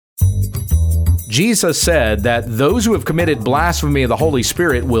Jesus said that those who have committed blasphemy of the Holy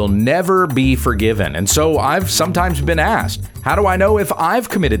Spirit will never be forgiven. And so I've sometimes been asked, how do I know if I've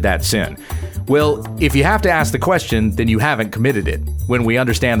committed that sin? Well, if you have to ask the question, then you haven't committed it when we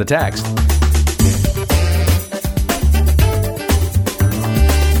understand the text.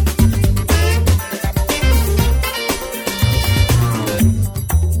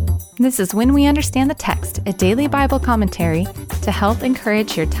 This is When We Understand the Text, a daily Bible commentary to help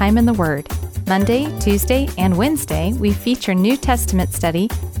encourage your time in the Word. Monday, Tuesday, and Wednesday, we feature New Testament study,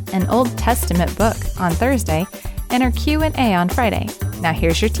 an Old Testament book on Thursday, and our Q&A on Friday. Now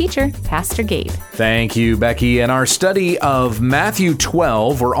here's your teacher, Pastor Gabe. Thank you, Becky. In our study of Matthew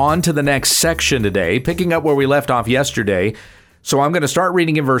 12, we're on to the next section today, picking up where we left off yesterday. So I'm going to start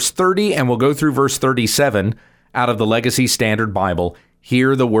reading in verse 30, and we'll go through verse 37 out of the Legacy Standard Bible.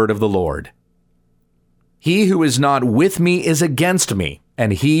 Hear the word of the Lord. He who is not with me is against me,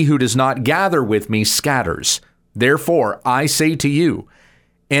 and he who does not gather with me scatters. Therefore, I say to you,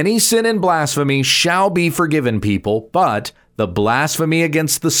 any sin and blasphemy shall be forgiven people, but the blasphemy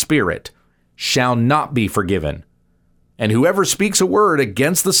against the Spirit shall not be forgiven. And whoever speaks a word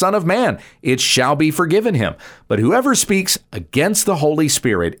against the Son of Man, it shall be forgiven him. But whoever speaks against the Holy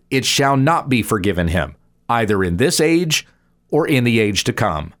Spirit, it shall not be forgiven him, either in this age or in the age to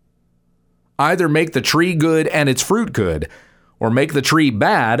come. Either make the tree good and its fruit good, or make the tree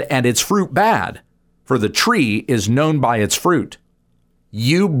bad and its fruit bad, for the tree is known by its fruit.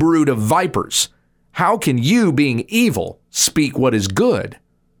 You brood of vipers, how can you, being evil, speak what is good?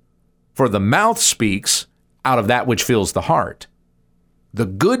 For the mouth speaks out of that which fills the heart. The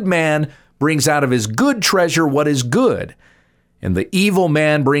good man brings out of his good treasure what is good, and the evil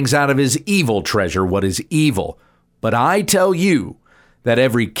man brings out of his evil treasure what is evil. But I tell you that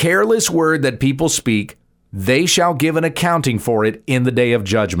every careless word that people speak, they shall give an accounting for it in the day of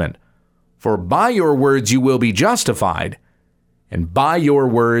judgment. For by your words you will be justified, and by your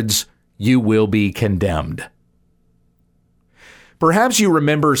words you will be condemned. Perhaps you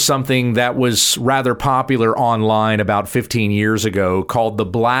remember something that was rather popular online about 15 years ago called the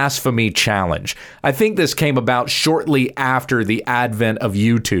Blasphemy Challenge. I think this came about shortly after the advent of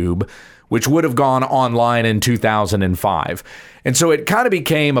YouTube, which would have gone online in 2005. And so it kind of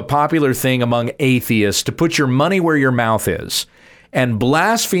became a popular thing among atheists to put your money where your mouth is and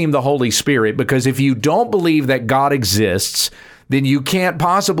blaspheme the Holy Spirit, because if you don't believe that God exists, then you can't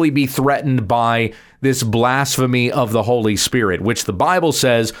possibly be threatened by this blasphemy of the Holy Spirit, which the Bible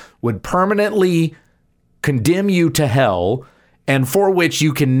says would permanently condemn you to hell and for which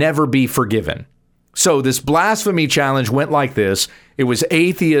you can never be forgiven. So this blasphemy challenge went like this. It was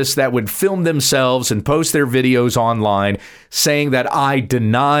atheists that would film themselves and post their videos online saying that I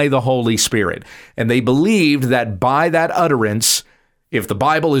deny the Holy Spirit. And they believed that by that utterance, if the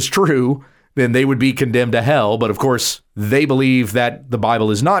Bible is true, then they would be condemned to hell. But of course, they believe that the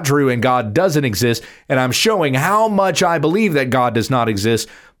Bible is not true and God doesn't exist. And I'm showing how much I believe that God does not exist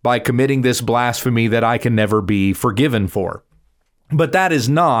by committing this blasphemy that I can never be forgiven for. But that is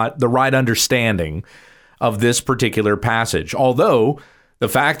not the right understanding of this particular passage. Although the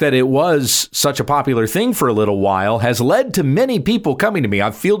fact that it was such a popular thing for a little while has led to many people coming to me.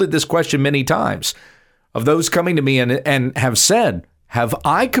 I've fielded this question many times of those coming to me and have said, have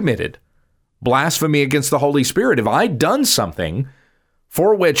I committed blasphemy against the Holy Spirit? Have I done something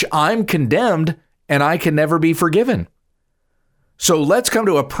for which I'm condemned and I can never be forgiven? So let's come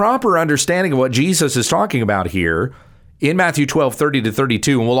to a proper understanding of what Jesus is talking about here in Matthew 12, 30 to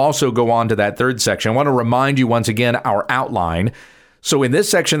 32, and we'll also go on to that third section. I want to remind you once again our outline. So in this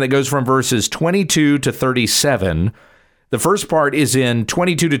section that goes from verses 22 to 37, the first part is in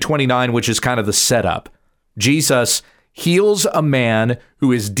 22 to 29, which is kind of the setup. Jesus heals a man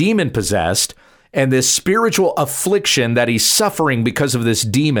who is demon-possessed, and this spiritual affliction that he's suffering because of this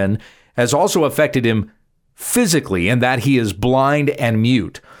demon has also affected him physically, in that he is blind and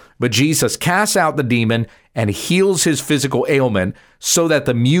mute. But Jesus casts out the demon and heals his physical ailment so that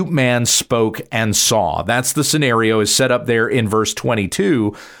the mute man spoke and saw. That's the scenario is set up there in verse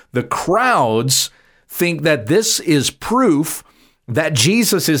 22. The crowds think that this is proof that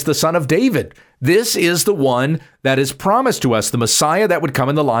Jesus is the son of David. This is the one that is promised to us, the Messiah that would come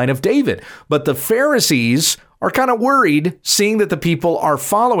in the line of David. But the Pharisees are kind of worried, seeing that the people are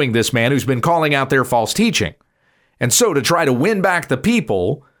following this man who's been calling out their false teaching. And so to try to win back the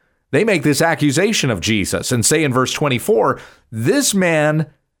people, they make this accusation of Jesus and say in verse 24, this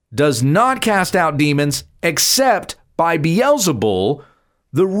man does not cast out demons except by Beelzebul,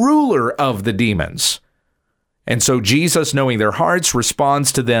 the ruler of the demons. And so Jesus, knowing their hearts,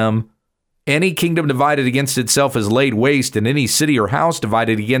 responds to them Any kingdom divided against itself is laid waste, and any city or house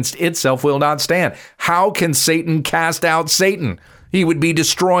divided against itself will not stand. How can Satan cast out Satan? He would be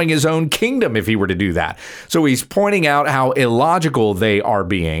destroying his own kingdom if he were to do that. So he's pointing out how illogical they are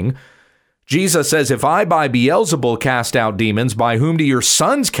being. Jesus says, if I by Beelzebul cast out demons, by whom do your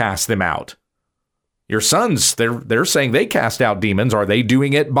sons cast them out? Your sons, they're saying they cast out demons. Are they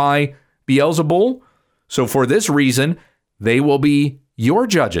doing it by Beelzebul? So for this reason, they will be your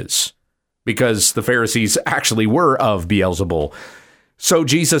judges, because the Pharisees actually were of Beelzebul. So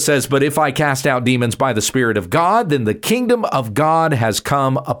Jesus says, but if I cast out demons by the Spirit of God, then the kingdom of God has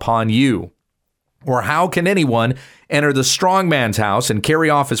come upon you. Or how can anyone enter the strong man's house and carry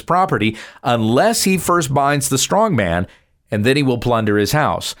off his property unless he first binds the strong man, and then he will plunder his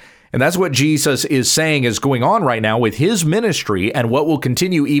house? And that's what Jesus is saying is going on right now with his ministry, and what will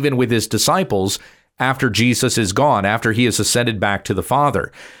continue even with his disciples after Jesus is gone, after he has ascended back to the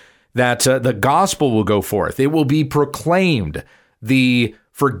Father. That the gospel will go forth. It will be proclaimed. The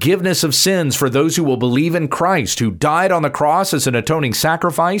forgiveness of sins for those who will believe in Christ, who died on the cross as an atoning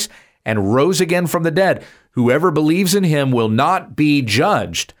sacrifice and rose again from the dead. Whoever believes in him will not be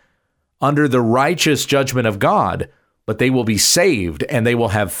judged under the righteous judgment of God, but they will be saved and they will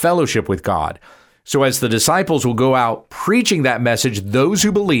have fellowship with God. So as the disciples will go out preaching that message, those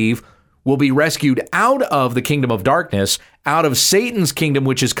who believe will be rescued out of the kingdom of darkness, out of Satan's kingdom,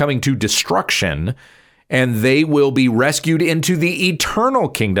 which is coming to destruction, and they will be rescued into the eternal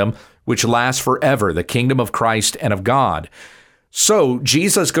kingdom, which lasts forever, the kingdom of Christ and of God. So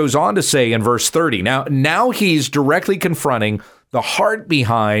Jesus goes on to say in verse 30, now he's directly confronting the heart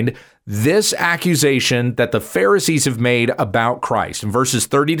behind this accusation that the Pharisees have made about Christ. In verses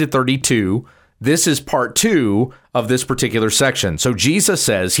 30 to 32, this is part 2 of this particular section. So Jesus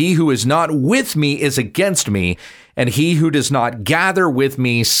says, he who is not with me is against me, and he who does not gather with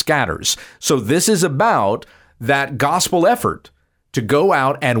me scatters. So this is about that gospel effort to go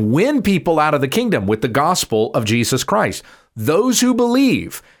out and win people out of the kingdom with the gospel of Jesus Christ. Those who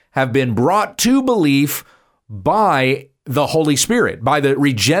believe have been brought to belief by the Holy Spirit, by the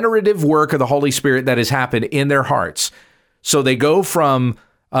regenerative work of the Holy Spirit that has happened in their hearts. So they go from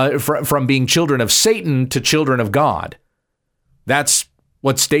being children of Satan to children of God. That's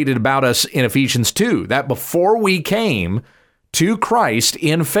what's stated about us in Ephesians 2, that before we came to Christ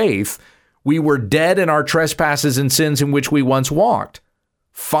in faith, we were dead in our trespasses and sins in which we once walked,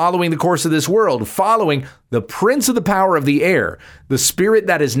 following the course of this world, following the prince of the power of the air, the spirit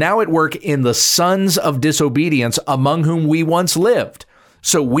that is now at work in the sons of disobedience among whom we once lived.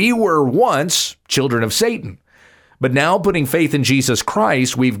 So we were once children of Satan. But now, putting faith in Jesus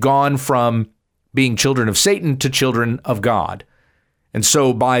Christ, we've gone from being children of Satan to children of God. And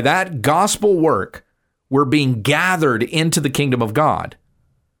so by that gospel work, we're being gathered into the kingdom of God.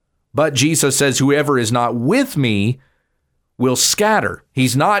 But Jesus says, whoever is not with me will scatter.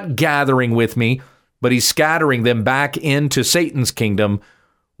 He's not gathering with me, but he's scattering them back into Satan's kingdom,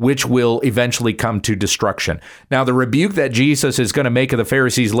 which will eventually come to destruction. Now, the rebuke that Jesus is going to make of the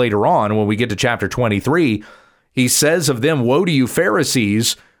Pharisees later on, when we get to chapter 23, he says of them, woe to you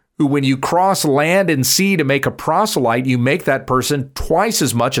Pharisees, who when you cross land and sea to make a proselyte, you make that person twice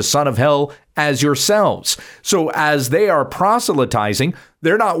as much a son of hell as yourselves. So as they are proselytizing,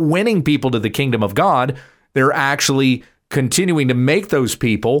 they're not winning people to the kingdom of God. They're actually continuing to make those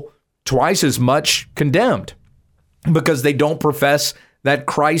people twice as much condemned because they don't profess that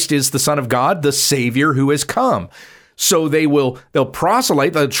Christ is the Son of God, the Savior who has come. So they'll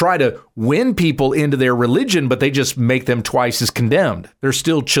proselyte, they'll try to win people into their religion, but they just make them twice as condemned. They're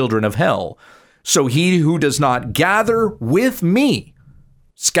still children of hell. So he who does not gather with me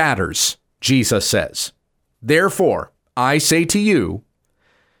scatters, Jesus says. Therefore, I say to you,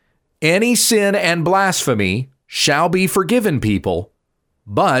 any sin and blasphemy shall be forgiven people,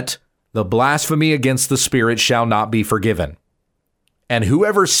 but the blasphemy against the Spirit shall not be forgiven. And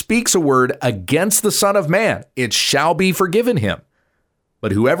whoever speaks a word against the Son of Man, it shall be forgiven him.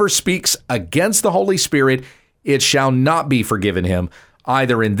 But whoever speaks against the Holy Spirit, it shall not be forgiven him,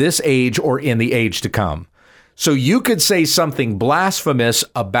 either in this age or in the age to come. So you could say something blasphemous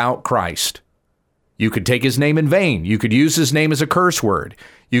about Christ. You could take his name in vain. You could use his name as a curse word.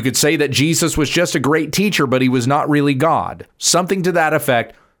 You could say that Jesus was just a great teacher, but he was not really God. Something to that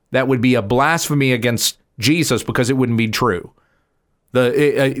effect that would be a blasphemy against Jesus because it wouldn't be true.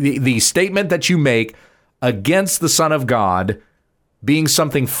 The statement that you make against the Son of God being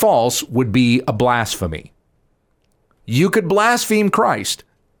something false would be a blasphemy. You could blaspheme Christ,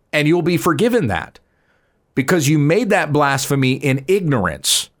 and you'll be forgiven that because you made that blasphemy in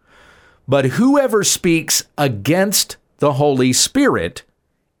ignorance. But whoever speaks against the Holy Spirit,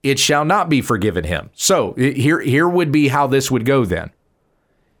 it shall not be forgiven him. So here would be how this would go then.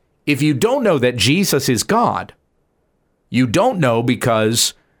 If you don't know that Jesus is God, you don't know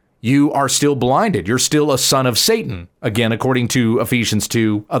because you are still blinded. You're still a son of Satan. Again, according to Ephesians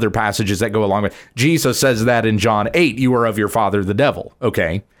 2, other passages that go along with. Jesus says that in John 8, you are of your father, the devil.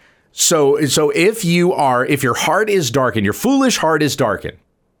 Okay. So if your heart is darkened, your foolish heart is darkened,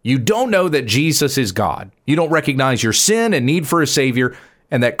 you don't know that Jesus is God. You don't recognize your sin and need for a Savior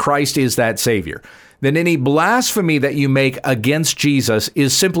and that Christ is that Savior. Then any blasphemy that you make against Jesus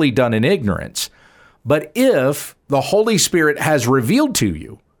is simply done in ignorance. But if the Holy Spirit has revealed to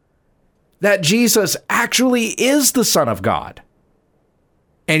you that Jesus actually is the Son of God,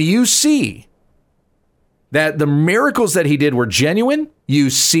 and you see that the miracles that he did were genuine, you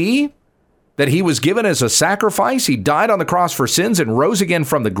see that he was given as a sacrifice, he died on the cross for sins and rose again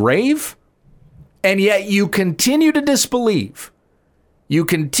from the grave, and yet you continue to disbelieve, you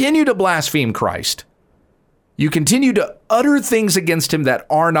continue to blaspheme Christ, you continue to utter things against him that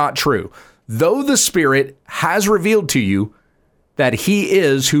are not true, though the Spirit has revealed to you that he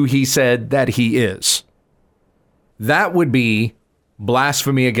is who he said that he is. That would be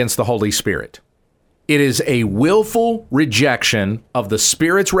blasphemy against the Holy Spirit. It is a willful rejection of the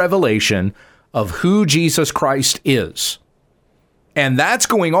Spirit's revelation of who Jesus Christ is. And that's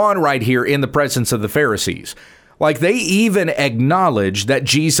going on right here in the presence of the Pharisees. Like, they even acknowledge that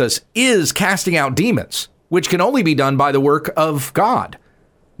Jesus is casting out demons, which can only be done by the work of God.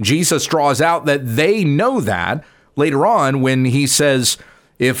 Jesus draws out that they know that later on when he says,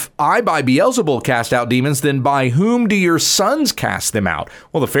 if I by Beelzebul cast out demons, then by whom do your sons cast them out?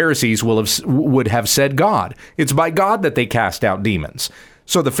 Well, the Pharisees would have said God. It's by God that they cast out demons.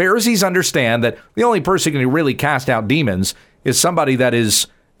 So the Pharisees understand that the only person who can really cast out demons is somebody that is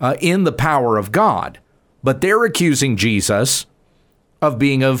in the power of God. But they're accusing Jesus of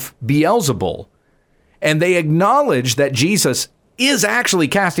being of Beelzebul. And they acknowledge that Jesus is actually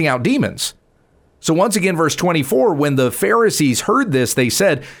casting out demons. So once again, verse 24, when the Pharisees heard this, they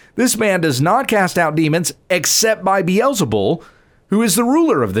said, this man does not cast out demons except by Beelzebul, who is the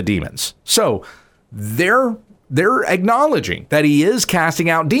ruler of the demons. So they're acknowledging that he is casting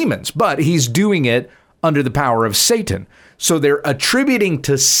out demons, but he's doing it under the power of Satan. So they're attributing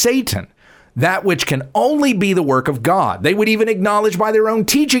to Satan that which can only be the work of God. They would even acknowledge by their own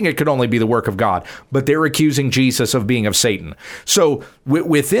teaching it could only be the work of God, but they're accusing Jesus of being of Satan. So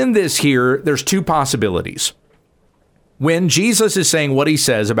within this here, there's two possibilities. When Jesus is saying what he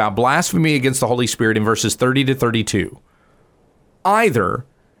says about blasphemy against the Holy Spirit in verses 30 to 32, either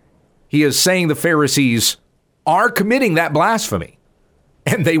he is saying the Pharisees are committing that blasphemy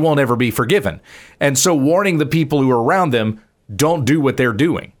and they won't ever be forgiven. And so warning the people who are around them, don't do what they're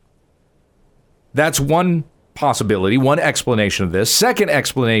doing. That's one possibility, one explanation of this. Second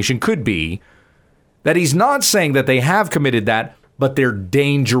explanation could be that he's not saying that they have committed that, but they're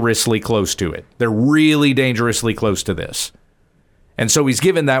dangerously close to it. They're really dangerously close to this. And so he's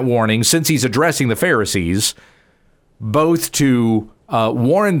given that warning since he's addressing the Pharisees, both to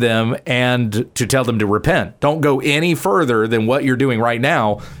warn them and to tell them to repent. Don't go any further than what you're doing right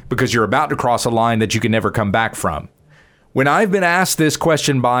now because you're about to cross a line that you can never come back from. When I've been asked this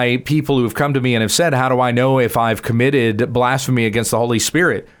question by people who've come to me and have said, how do I know if I've committed blasphemy against the Holy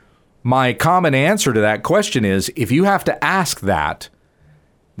Spirit? My common answer to that question is, if you have to ask that,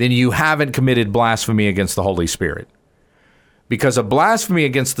 then you haven't committed blasphemy against the Holy Spirit. Because a blasphemy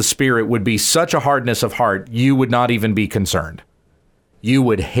against the Spirit would be such a hardness of heart, you would not even be concerned. You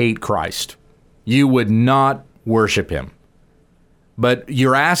would hate Christ. You would not worship him. But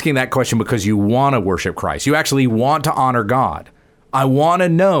you're asking that question because you want to worship Christ. You actually want to honor God. I want to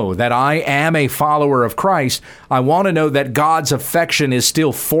know that I am a follower of Christ. I want to know that God's affection is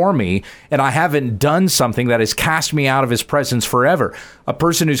still for me, and I haven't done something that has cast me out of his presence forever. A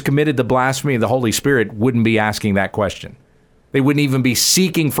person who's committed the blasphemy of the Holy Spirit wouldn't be asking that question. They wouldn't even be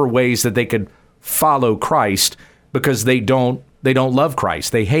seeking for ways that they could follow Christ because they don't love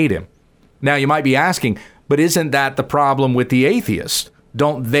Christ. They hate him. Now, you might be asking, but isn't that the problem with the atheist?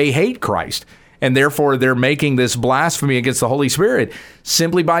 Don't they hate Christ? And therefore, they're making this blasphemy against the Holy Spirit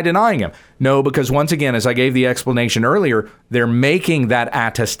simply by denying him. No, because once again, as I gave the explanation earlier, they're making that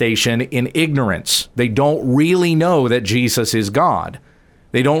attestation in ignorance. They don't really know that Jesus is God.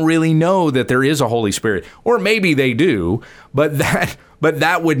 They don't really know that there is a Holy Spirit. Or maybe they do, but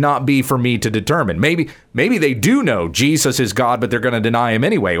that would not be for me to determine. Maybe they do know Jesus is God, but they're going to deny him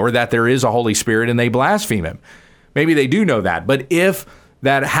anyway, or that there is a Holy Spirit and they blaspheme him. Maybe they do know that. But if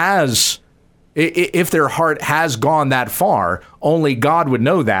their heart has gone that far, only God would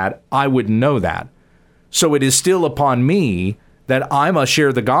know that. I wouldn't know that. So it is still upon me that I must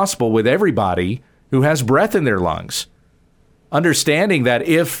share the gospel with everybody who has breath in their lungs. Understanding that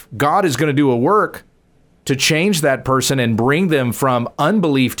if God is going to do a work to change that person and bring them from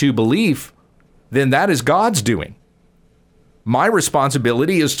unbelief to belief, then that is God's doing. My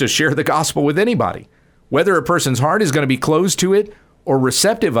responsibility is to share the gospel with anybody. Whether a person's heart is going to be closed to it or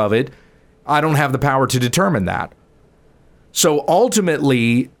receptive of it, I don't have the power to determine that. So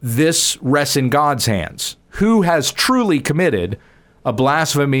ultimately, this rests in God's hands. Who has truly committed a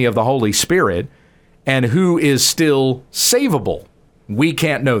blasphemy of the Holy Spirit and who is still savable? We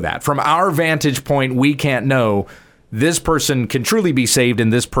can't know that. From our vantage point, we can't know this person can truly be saved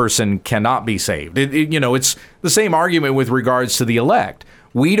and this person cannot be saved. It's the same argument with regards to the elect.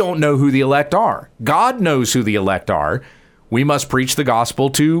 We don't know who the elect are. God knows who the elect are. We must preach the gospel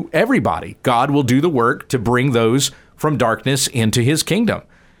to everybody. God will do the work to bring those from darkness into his kingdom.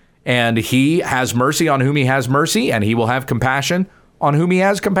 And he has mercy on whom he has mercy, and he will have compassion on whom he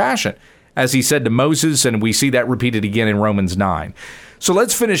has compassion, as he said to Moses, and we see that repeated again in Romans 9. So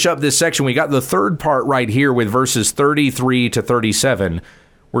let's finish up this section. We got the third part right here with verses 33 to 37,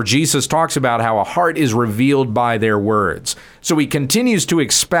 where Jesus talks about how a heart is revealed by their words. So he continues to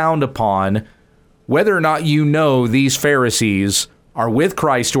expound upon whether or not you know these Pharisees are with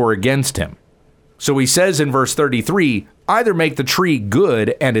Christ or against him. So he says in verse 33, either make the tree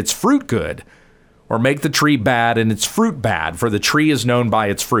good and its fruit good, or make the tree bad and its fruit bad, for the tree is known by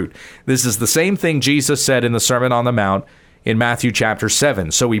its fruit. This is the same thing Jesus said in the Sermon on the Mount in Matthew chapter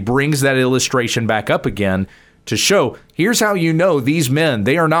 7. So he brings that illustration back up again to show, here's how you know these men,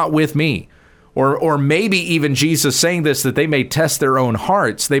 they are not with me. Or maybe even Jesus saying this, that they may test their own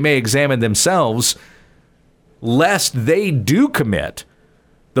hearts, they may examine themselves, lest they do commit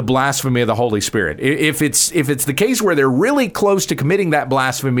the blasphemy of the Holy Spirit. If it's the case where they're really close to committing that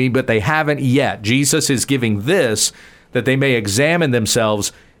blasphemy, but they haven't yet, Jesus is giving this, that they may examine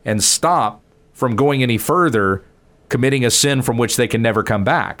themselves and stop from going any further, committing a sin from which they can never come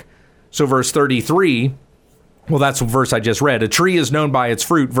back. So verse 33, well, that's the verse I just read. A tree is known by its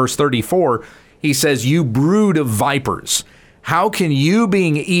fruit. Verse 34, he says, you brood of vipers, how can you,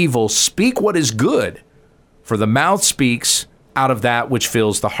 being evil, speak what is good? For the mouth speaks out of that which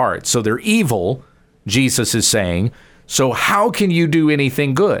fills the heart. So they're evil, Jesus is saying. So how can you do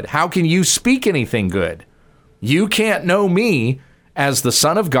anything good? How can you speak anything good? You can't know me as the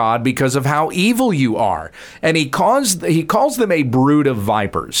Son of God because of how evil you are. And he calls them a brood of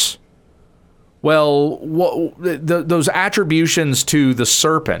vipers. Well, those attributions to the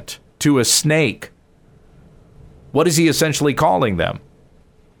serpent, to a snake, what is he essentially calling them?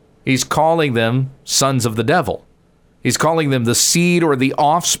 He's calling them sons of the devil. He's calling them the seed or the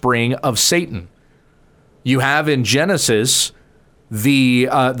offspring of Satan. You have in Genesis the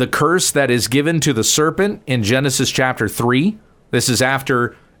curse that is given to the serpent in Genesis chapter 3. This is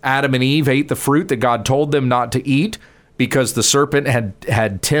after Adam and Eve ate the fruit that God told them not to eat because the serpent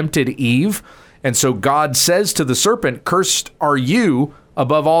had tempted Eve. And so God says to the serpent, cursed are you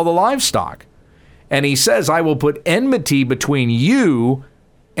above all the livestock. And he says, I will put enmity between you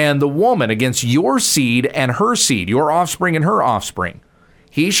and the woman, against your seed and her seed, your offspring and her offspring.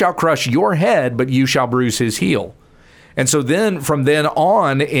 He shall crush your head, but you shall bruise his heel. And so then, from then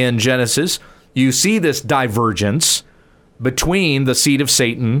on in Genesis, you see this divergence between the seed of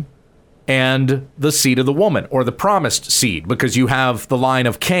Satan and the seed of the woman, or the promised seed, because you have the line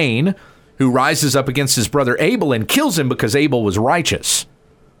of Cain, who rises up against his brother Abel and kills him because Abel was righteous.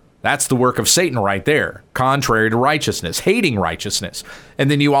 That's the work of Satan right there, contrary to righteousness, hating righteousness. And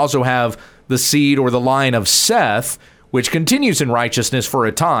then you also have the seed or the line of Seth, which continues in righteousness for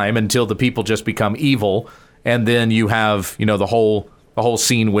a time until the people just become evil. And then you have, the whole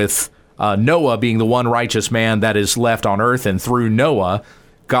scene with Noah being the one righteous man that is left on earth, and through Noah,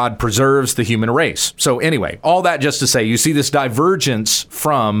 God preserves the human race. So anyway, all that just to say, you see this divergence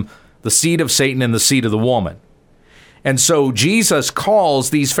from the seed of Satan and the seed of the woman. And so Jesus calls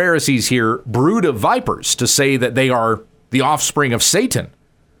these Pharisees here brood of vipers to say that they are the offspring of Satan.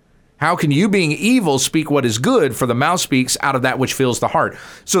 How can you, being evil, speak what is good? For the mouth speaks out of that which fills the heart.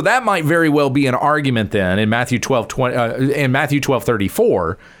 So that might very well be an argument then in Matthew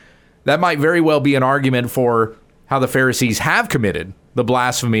 12:34. That might very well be an argument for how the Pharisees have committed the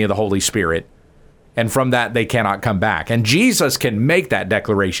blasphemy of the Holy Spirit, and from that they cannot come back. And Jesus can make that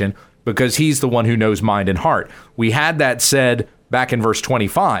declaration because he's the one who knows mind and heart. We had that said back in verse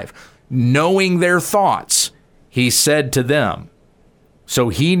 25. Knowing their thoughts, he said to them. So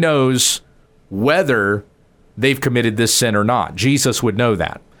he knows whether they've committed this sin or not. Jesus would know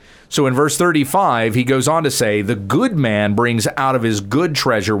that. So in verse 35, he goes on to say, the good man brings out of his good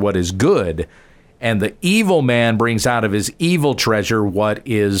treasure what is good, And the evil man brings out of his evil treasure what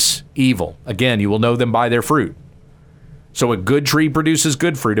is evil. Again, you will know them by their fruit. So a good tree produces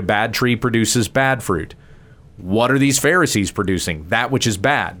good fruit. A bad tree produces bad fruit. What are these Pharisees producing? That which is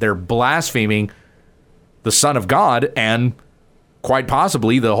bad. They're blaspheming the Son of God and quite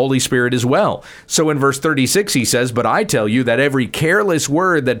possibly the Holy Spirit as well. So in verse 36, he says, "But I tell you that every careless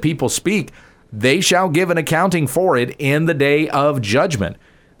word that people speak, they shall give an accounting for it in the day of judgment."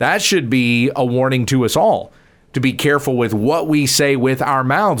 That should be a warning to us all, to be careful with what we say with our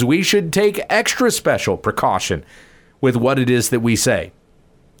mouths. We should take extra special precaution with what it is that we say,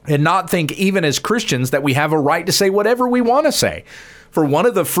 and not think even as Christians that we have a right to say whatever we want to say. For one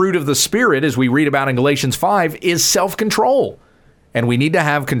of the fruit of the Spirit, as we read about in Galatians 5, is self-control. And we need to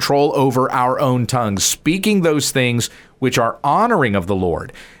have control over our own tongues, speaking those things which are honoring of the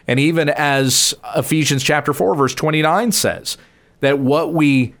Lord. And even as Ephesians chapter 4, verse 29 says, that what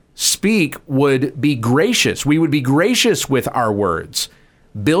we speak would be gracious. We would be gracious with our words,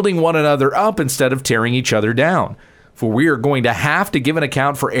 building one another up instead of tearing each other down. For we are going to have to give an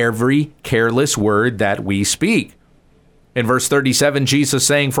account for every careless word that we speak. In verse 37, Jesus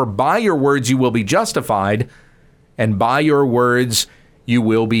saying, "For by your words you will be justified, and by your words you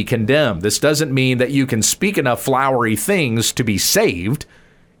will be condemned." This doesn't mean that you can speak enough flowery things to be saved.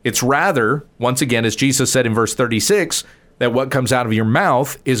 It's rather, once again, as Jesus said in verse 36, that what comes out of your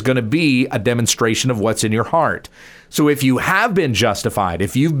mouth is going to be a demonstration of what's in your heart. So if you have been justified,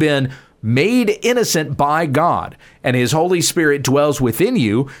 if you've been made innocent by God, and his Holy Spirit dwells within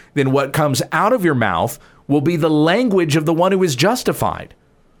you, then what comes out of your mouth will be the language of the one who is justified.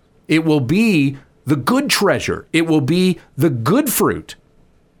 It will be the good treasure. It will be the good fruit.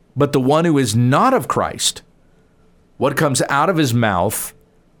 But the one who is not of Christ, what comes out of his mouth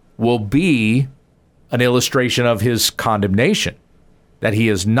will be an illustration of his condemnation, that he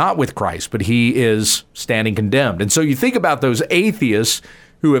is not with Christ, but he is standing condemned. And so you think about those atheists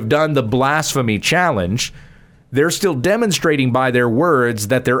who have done the blasphemy challenge, they're still demonstrating by their words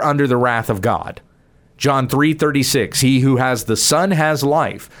that they're under the wrath of God. John 3:36, "He who has the Son has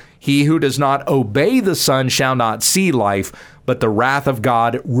life. He who does not obey the Son shall not see life, but the wrath of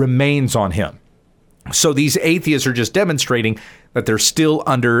God remains on him." So these atheists are just demonstrating that they're still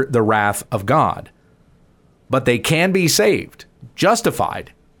under the wrath of God. But they can be saved,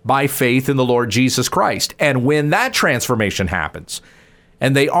 justified by faith in the Lord Jesus Christ. And when that transformation happens,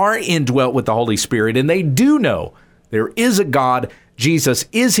 and they are indwelt with the Holy Spirit, and they do know there is a God, Jesus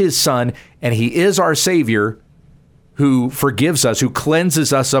is his Son, and he is our Savior, who forgives us, who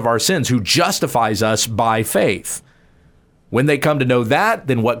cleanses us of our sins, who justifies us by faith. When they come to know that,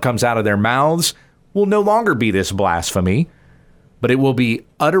 then what comes out of their mouths will no longer be this blasphemy, but it will be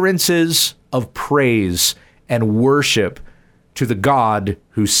utterances of praise and worship to the God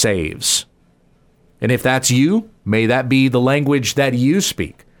who saves. And if that's you, may that be the language that you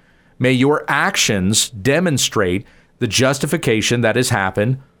speak. May your actions demonstrate the justification that has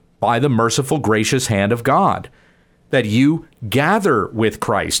happened by the merciful, gracious hand of God. That you gather with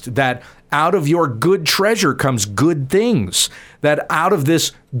Christ, that out of your good treasure comes good things, that out of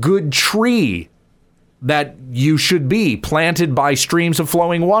this good tree that you should be planted by streams of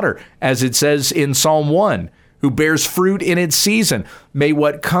flowing water, as it says in Psalm 1, who bears fruit in its season. May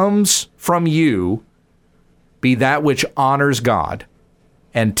what comes from you be that which honors God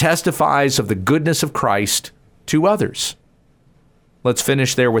and testifies of the goodness of Christ to others. Let's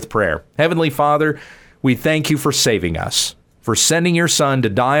finish there with prayer. Heavenly Father, we thank you for saving us, for sending your Son to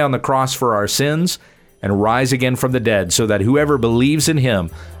die on the cross for our sins and rise again from the dead, so that whoever believes in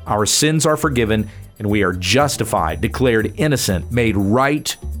him, our sins are forgiven and we are justified, declared innocent, made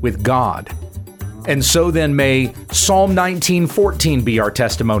right with God. And so then may Psalm 19:14 be our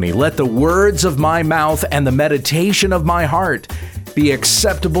testimony. Let the words of my mouth and the meditation of my heart be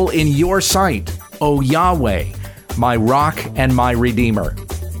acceptable in your sight, O Yahweh, my rock and my redeemer.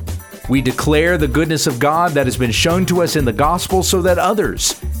 We declare the goodness of God that has been shown to us in the gospel, so that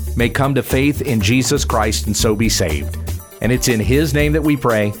others may come to faith in Jesus Christ and so be saved. And it's in his name that we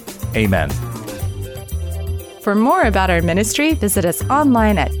pray. Amen. For more about our ministry, visit us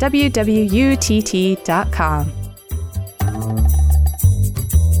online at WWUTT.com.